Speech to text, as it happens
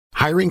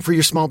Hiring for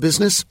your small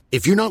business?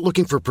 If you're not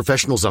looking for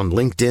professionals on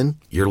LinkedIn,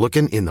 you're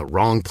looking in the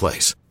wrong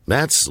place.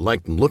 That's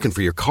like looking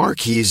for your car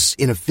keys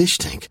in a fish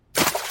tank.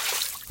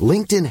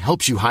 LinkedIn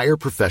helps you hire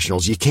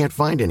professionals you can't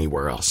find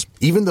anywhere else,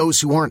 even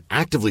those who aren't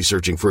actively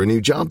searching for a new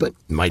job but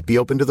might be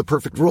open to the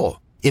perfect role.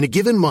 In a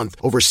given month,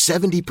 over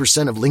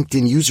 70% of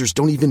LinkedIn users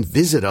don't even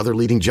visit other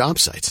leading job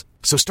sites.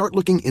 So start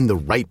looking in the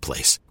right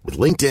place. With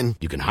LinkedIn,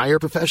 you can hire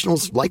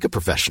professionals like a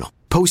professional.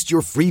 Post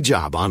your free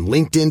job on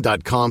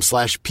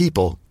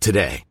linkedin.com/people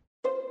today.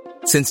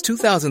 Since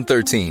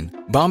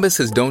 2013, Bombas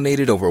has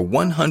donated over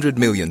 100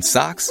 million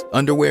socks,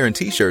 underwear, and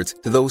T-shirts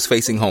to those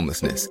facing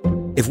homelessness.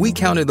 If we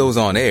counted those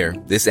on air,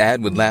 this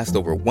ad would last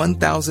over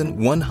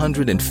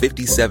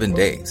 1,157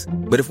 days.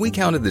 But if we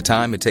counted the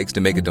time it takes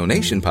to make a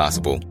donation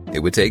possible, it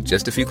would take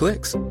just a few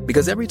clicks.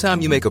 Because every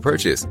time you make a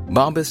purchase,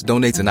 Bombas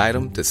donates an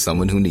item to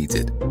someone who needs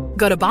it.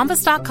 Go to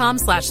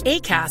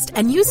bombas.com/ACAST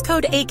and use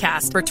code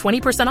ACAST for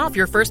 20% off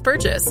your first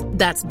purchase.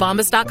 That's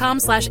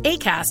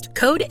bombas.com/ACAST,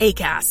 code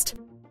ACAST.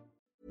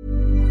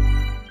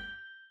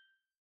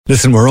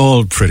 Listen, we're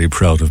all pretty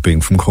proud of being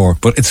from Cork,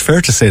 but it's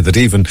fair to say that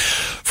even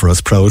for us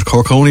proud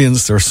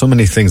Corkonians, there are so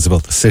many things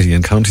about the city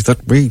and county that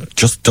we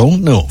just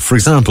don't know. For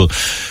example,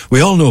 we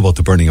all know about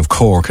the burning of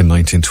Cork in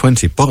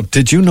 1920, but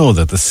did you know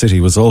that the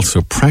city was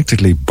also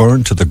practically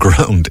burned to the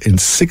ground in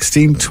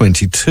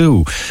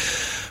 1622?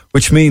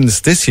 Which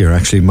means this year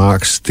actually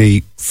marks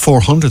the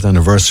 400th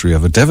anniversary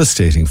of a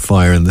devastating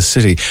fire in the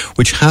city,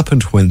 which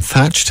happened when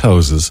thatched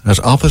houses at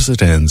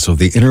opposite ends of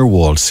the inner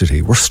walled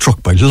city were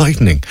struck by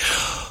lightning.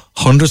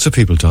 Hundreds of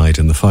people died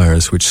in the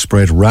fires, which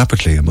spread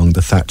rapidly among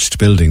the thatched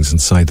buildings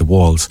inside the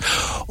walls.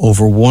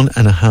 Over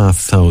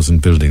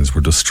 1,500 buildings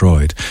were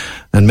destroyed,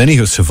 and many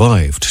who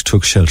survived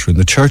took shelter in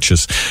the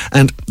churches.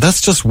 And that's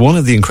just one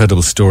of the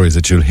incredible stories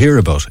that you'll hear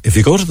about if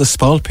you go to the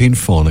Spalpeen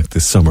Fánacht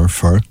this summer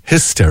for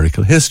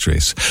Hysterical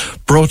Histories,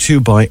 brought to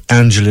you by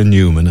Angela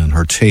Newman and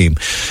her team.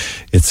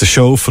 It's a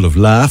show full of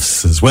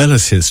laughs as well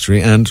as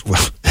history, and,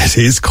 well, it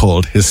is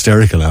called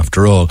Hysterical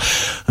after all.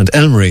 And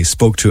Elmarie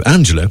spoke to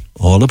Angela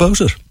all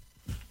about it.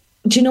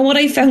 Do you know what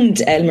I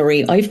found,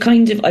 Elmarie? I've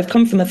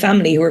come from a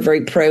family who are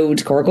very proud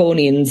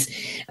Corkonians,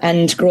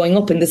 and growing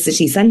up in the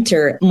city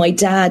centre, my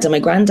dad and my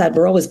granddad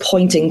were always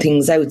pointing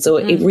things out. So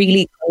it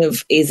really kind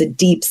of is a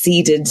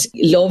deep-seated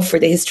love for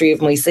the history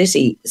of my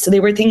city. So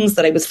there were things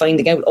that I was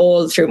finding out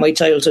all through my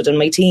childhood and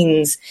my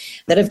teens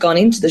that have gone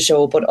into the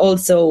show. But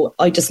also,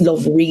 I just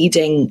love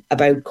reading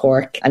about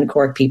Cork and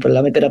Cork people.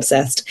 I'm a bit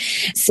obsessed.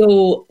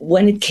 So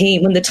when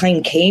the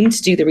time came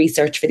to do the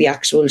research for the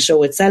actual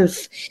show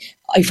itself,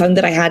 I found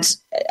that I had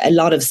a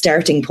lot of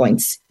starting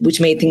points, which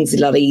made things a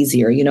lot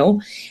easier, you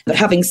know. But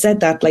having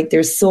said that, like,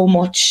 there's so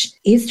much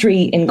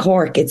history in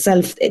Cork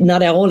itself,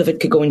 not all of it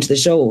could go into the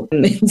show.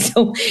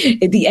 So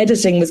the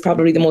editing was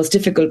probably the most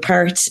difficult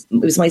part.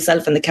 It was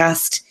myself and the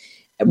cast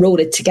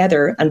wrote it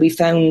together, and we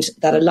found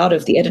that a lot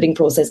of the editing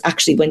process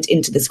actually went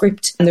into the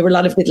script. And there were a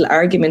lot of little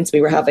arguments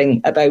we were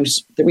having about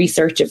the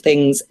research of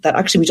things that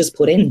actually we just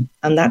put in.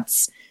 And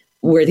that's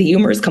where the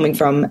humour is coming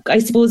from. I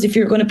suppose if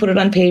you're going to put it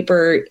on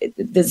paper,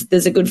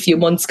 there's a good few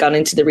months gone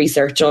into the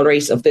research, all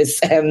right, of this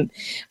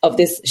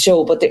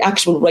show. But the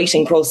actual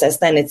writing process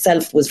then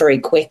itself was very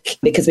quick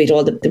because we had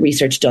all the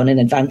research done in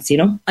advance, you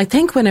know. I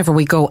think whenever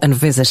we go and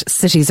visit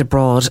cities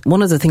abroad,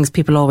 one of the things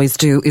people always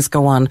do is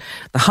go on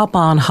the hop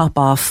on, hop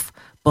off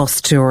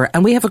bus tour,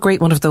 and we have a great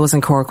one of those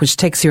in Cork which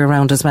takes you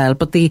around as well.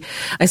 But the,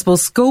 I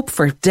suppose, scope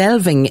for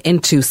delving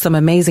into some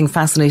amazing,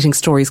 fascinating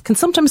stories can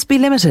sometimes be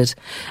limited.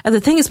 And the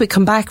thing is, we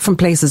come back from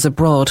places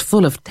abroad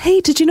full of,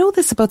 hey, did you know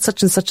this about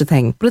such and such a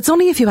thing? But it's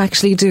only if you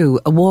actually do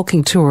a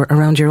walking tour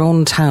around your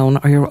own town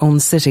or your own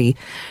city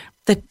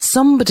that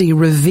somebody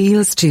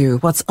reveals to you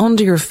what's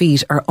under your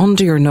feet or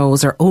under your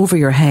nose or over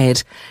your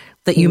head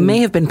that you may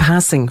have been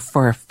passing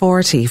for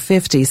 40,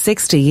 50,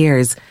 60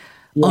 years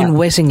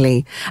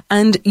unwittingly.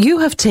 And you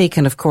have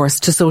taken, of course,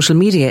 to social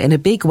media in a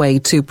big way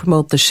to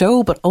promote the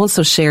show, but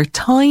also share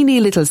tiny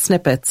little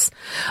snippets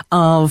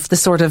of the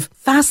sort of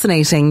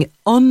fascinating,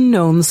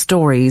 unknown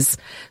stories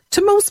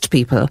to most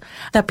people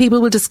that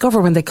people will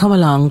discover when they come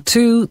along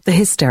to the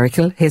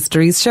Hysterical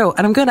Histories show.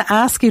 And I'm going to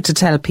ask you to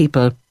tell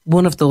people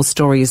one of those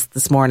stories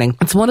this morning.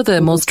 It's one of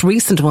the most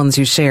recent ones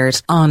you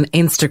shared on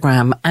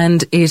Instagram,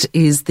 and it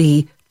is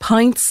the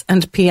Pints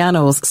and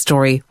Pianos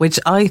story, which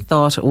I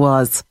thought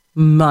was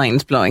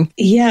mind-blowing.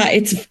 Yeah,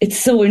 it's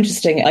so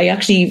interesting. I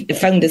actually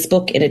found this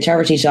book in a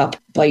charity shop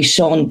by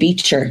Sean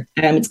Beecher.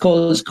 It's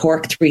called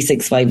Cork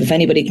 365. If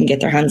anybody can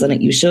get their hands on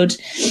it, you should.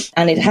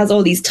 And it has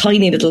all these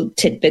tiny little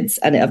tidbits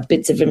and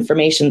bits of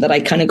information that I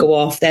kind of go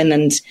off then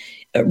and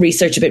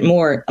research a bit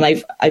more,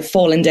 and I've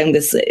fallen down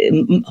this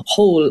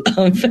hole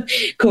of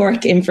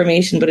Cork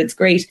information, but it's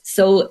great.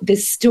 So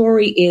this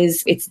story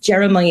it's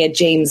Jeremiah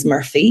James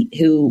Murphy,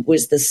 who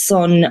was the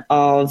son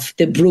of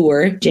the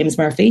brewer James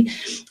Murphy,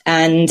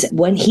 and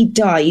when he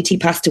died, he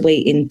passed away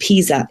in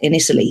Pisa in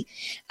Italy,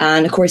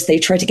 and of course they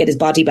tried to get his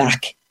body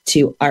back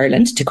to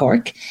Ireland, to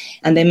Cork,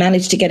 and they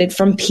managed to get it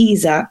from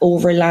Pisa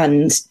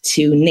overland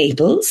to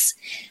Naples.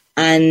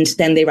 And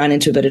then they ran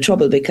into a bit of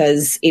trouble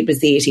because it was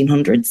the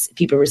 1800s.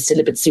 People were still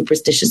a bit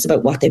superstitious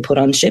about what they put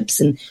on ships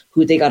and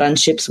who they got on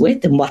ships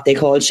with and what they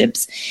called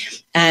ships.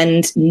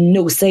 And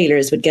no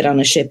sailors would get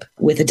on a ship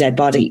with a dead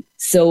body.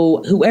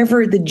 So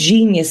whoever the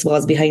genius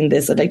was behind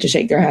this, I'd like to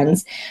shake their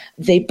hands.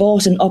 They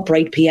bought an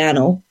upright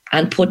piano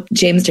and put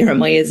James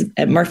Jeremiah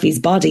Murphy's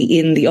body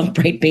in the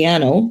upright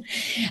piano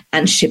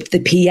and shipped the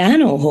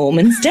piano home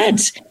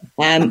instead.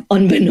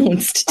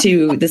 Unbeknownst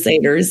to the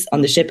sailors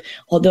on the ship.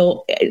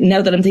 Although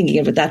now that I'm thinking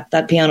of it,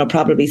 that piano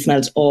probably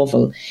smelled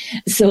awful.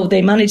 So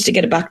they managed to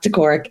get it back to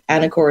Cork.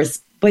 And of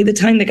course, by the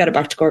time they got it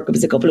back to Cork, it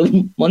was a couple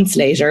of months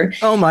later.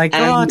 Oh my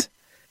God.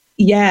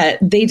 Yeah,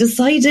 they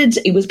decided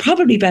it was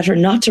probably better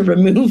not to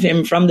remove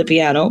him from the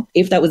piano,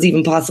 if that was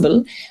even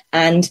possible.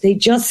 And they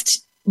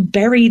just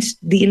buried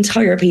the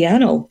entire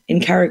piano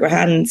in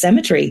Carrigrahan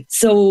Cemetery.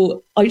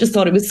 So I just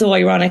thought it was so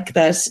ironic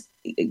that,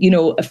 you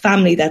know, a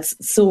family that's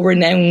so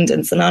renowned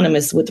and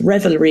synonymous with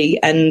revelry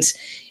and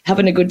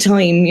having a good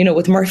time, you know,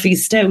 with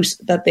Murphy's Stout,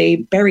 that they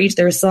buried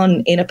their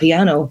son in a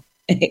piano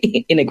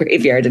in a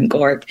graveyard in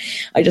Cork.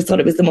 I just thought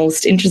it was the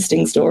most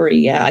interesting story.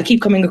 Yeah, I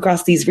keep coming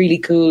across these really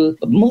cool,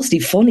 mostly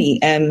funny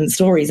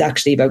stories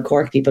actually about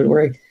Cork people.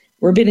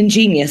 We're a bit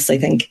ingenious, I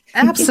think.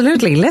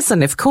 Absolutely.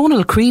 Listen, if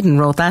Conal Creedon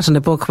wrote that in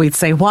a book, we'd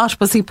say, what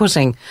was he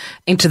putting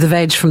into the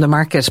veg from the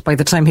market by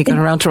the time he got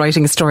around to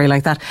writing a story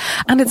like that?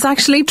 And it's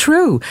actually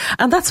true.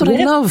 And that's what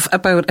I love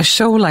about a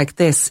show like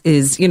this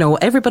is, you know,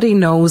 everybody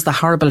knows the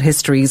horrible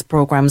histories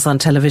programs on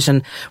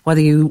television,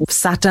 whether you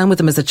sat down with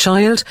them as a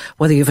child,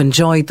 whether you've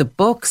enjoyed the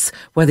books,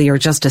 whether you're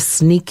just a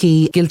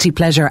sneaky guilty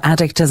pleasure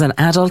addict as an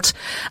adult.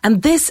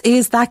 And this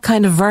is that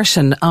kind of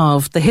version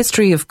of the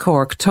history of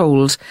Cork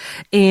told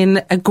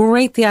in a great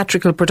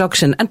theatrical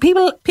production, and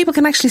people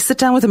can actually sit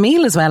down with a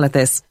meal as well at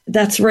this.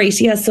 That's right.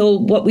 Yeah. So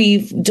what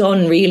we've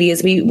done really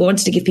is we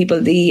wanted to give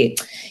people the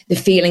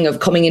feeling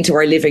of coming into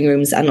our living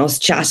rooms and us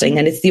chatting,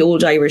 and it's the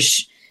old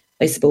Irish,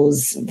 I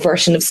suppose,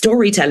 version of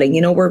storytelling.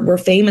 You know, we're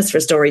famous for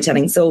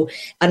storytelling,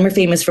 and we're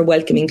famous for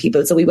welcoming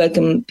people. So we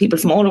welcome people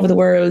from all over the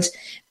world,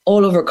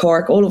 all over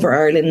Cork, all over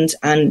Ireland,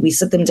 and we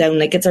sit them down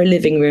like it's our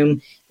living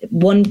room,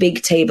 one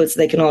big table so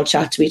they can all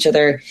chat to each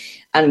other.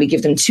 And we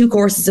give them 2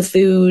 courses of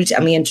food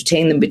and we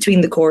entertain them between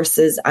the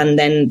courses. And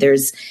then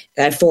there's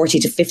a 40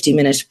 to 50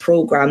 minute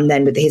programme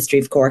then with the history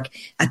of Cork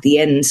at the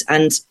end.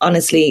 And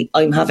honestly,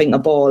 I'm having a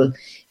ball.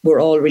 We're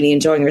all really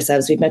enjoying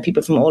ourselves. We've met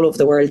people from all over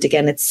the world.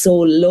 Again, it's so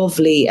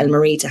lovely,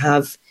 Elmarie, to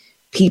have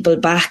people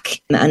back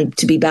and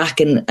to be back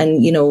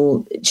and you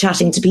know,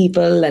 chatting to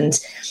people and,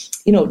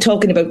 you know,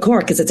 talking about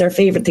Cork, because it's our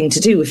favourite thing to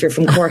do. If you're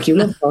from Cork, you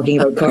love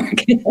talking about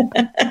Cork.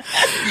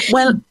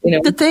 Well, you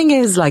know, the thing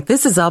is, like,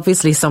 this is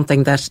obviously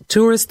something that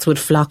tourists would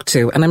flock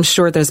to. And I'm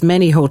sure there's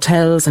many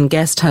hotels and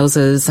guest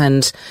houses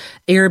and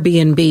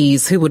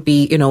Airbnbs who would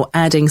be, you know,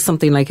 adding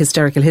something like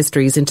Hysterical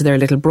Histories into their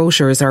little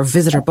brochures or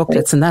visitor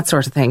booklets and that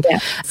sort of thing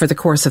for the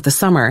course of the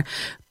summer.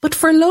 But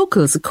for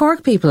locals,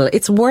 Cork people,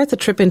 it's worth a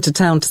trip into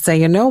town to say,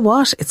 you know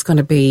what, it's going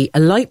to be a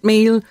light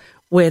meal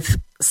with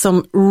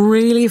some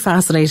really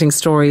fascinating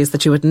stories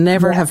that you would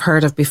never have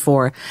heard of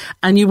before.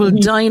 And you will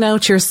dine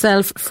out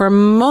yourself for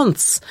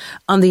months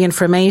on the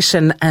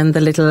information and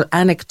the little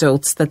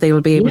anecdotes that they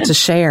will be able to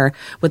share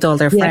with all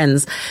their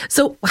friends.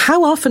 So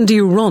how often do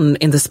you run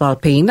in the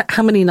Spalpeen?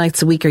 How many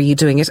nights a week are you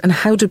doing it? And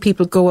how do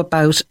people go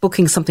about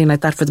booking something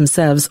like that for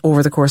themselves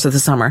over the course of the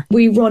summer?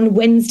 We run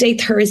Wednesday,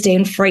 Thursday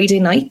and Friday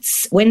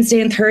nights.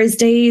 Wednesday and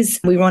Thursdays,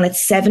 we run at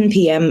 7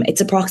 p.m.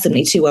 It's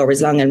approximately 2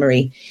 hours long,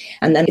 Anne-Marie.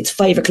 And then it's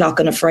 5 o'clock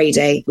on a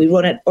Friday. We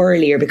run it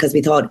earlier because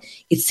we thought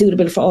it's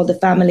suitable for all the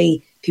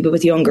family. People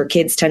with younger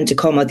kids tend to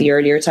come at the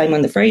earlier time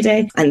on the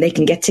Friday, and they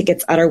can get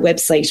tickets at our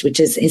website, which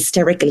is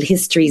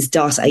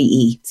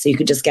hystericalhistories.ie. So you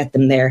could just get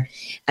them there.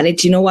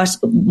 And you know what?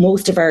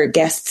 Most of our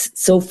guests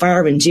so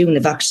far in June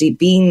have actually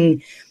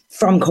been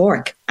from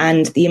Cork,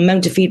 and the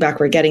amount of feedback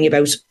we're getting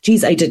about,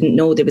 geez, I didn't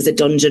know there was a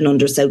dungeon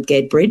under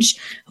Southgate Bridge.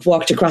 I've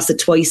walked across it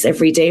twice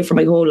every day for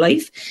my whole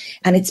life,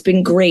 and it's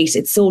been great.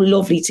 It's so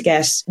lovely to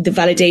get the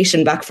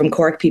validation back from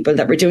Cork people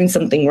that we're doing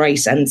something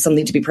right and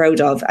something to be proud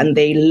of, and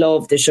they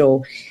love the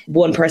show.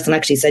 One person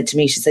actually said to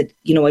me, she said,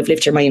 you know, I've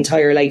lived here my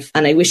entire life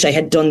and I wish I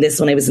had done this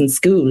when I was in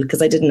school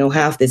because I didn't know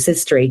half this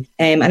history.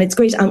 And it's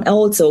great. And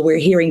also we're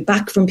hearing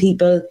back from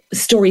people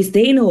stories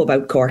they know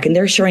about Cork, and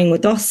they're sharing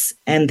with us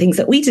things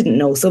that we didn't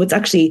know. So it's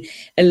actually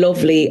a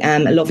lovely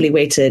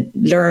way to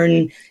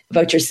learn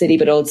about your city,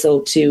 but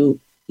also to,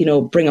 you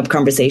know, bring up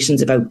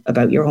conversations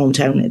about your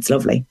hometown. It's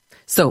lovely.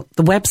 So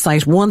the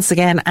website, once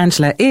again,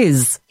 Angela,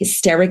 is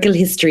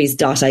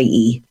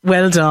hystericalhistories.ie.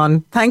 Well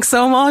done. Thanks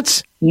so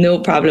much. No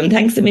problem.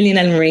 Thanks a million,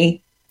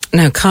 Elmarie.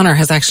 Now, Conor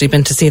has actually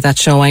been to see that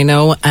show, I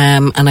know,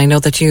 and I know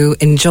that you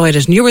enjoyed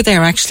it. And you were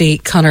there, actually,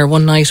 Conor,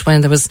 one night when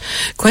there was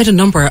quite a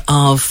number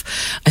of,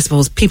 I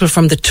suppose, people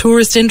from the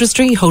tourist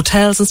industry,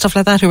 hotels and stuff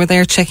like that, who were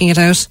there checking it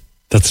out.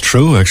 That's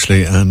true,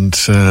 actually, and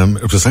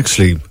it was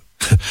actually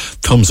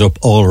thumbs up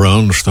all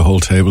around the whole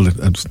table.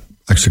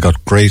 actually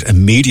got great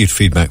immediate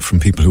feedback from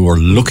people who are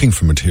looking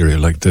for material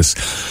like this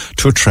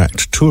to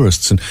attract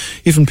tourists, and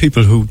even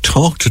people who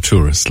talk to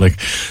tourists, like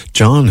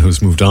John,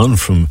 who's moved on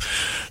from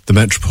the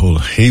Metropole.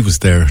 He was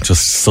there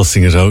just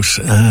sussing it out,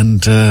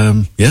 and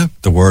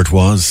the word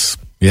was,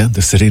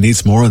 the city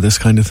needs more of this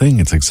kind of thing.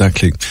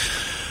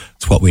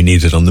 It's what we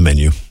needed on the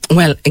menu.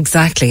 Well,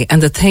 exactly.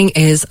 And the thing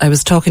is, I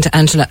was talking to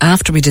Angela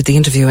after we did the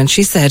interview, and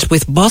she said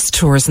with bus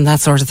tours and that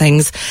sort of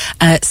things,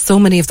 so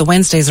many of the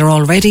Wednesdays are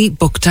already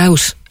booked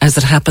out as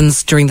it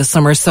happens during the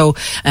summer. So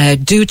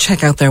do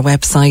check out their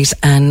website,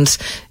 and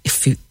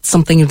if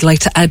something you'd like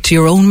to add to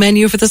your own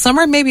menu for the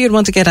summer, maybe you'd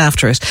want to get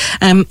after it.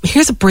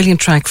 Here's a brilliant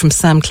track from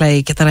Sam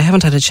Clegg that I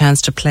haven't had a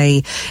chance to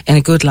play in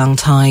a good long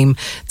time.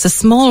 It's a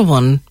small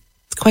one.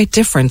 It's quite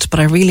different, but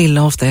I really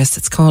love this.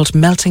 It's called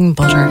Melting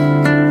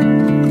Butter.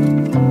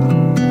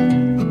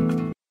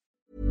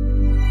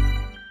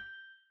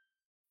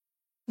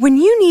 When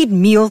you need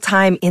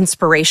mealtime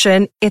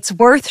inspiration, it's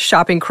worth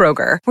shopping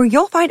Kroger, where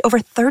you'll find over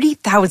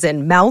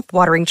 30,000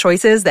 mouth-watering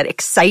choices that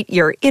excite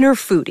your inner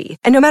foodie.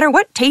 And no matter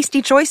what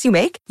tasty choice you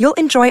make, you'll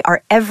enjoy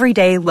our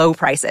everyday low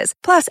prices,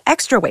 plus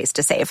extra ways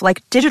to save,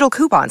 like digital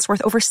coupons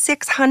worth over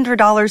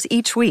 $600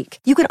 each week.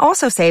 You can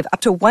also save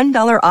up to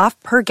 $1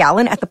 off per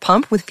gallon at the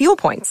pump with fuel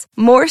points.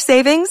 More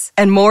savings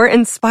and more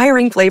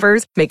inspiring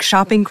flavors make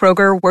shopping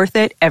Kroger worth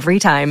it every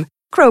time.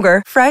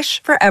 Kroger,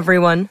 fresh for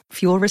everyone.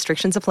 Fuel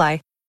restrictions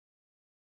apply.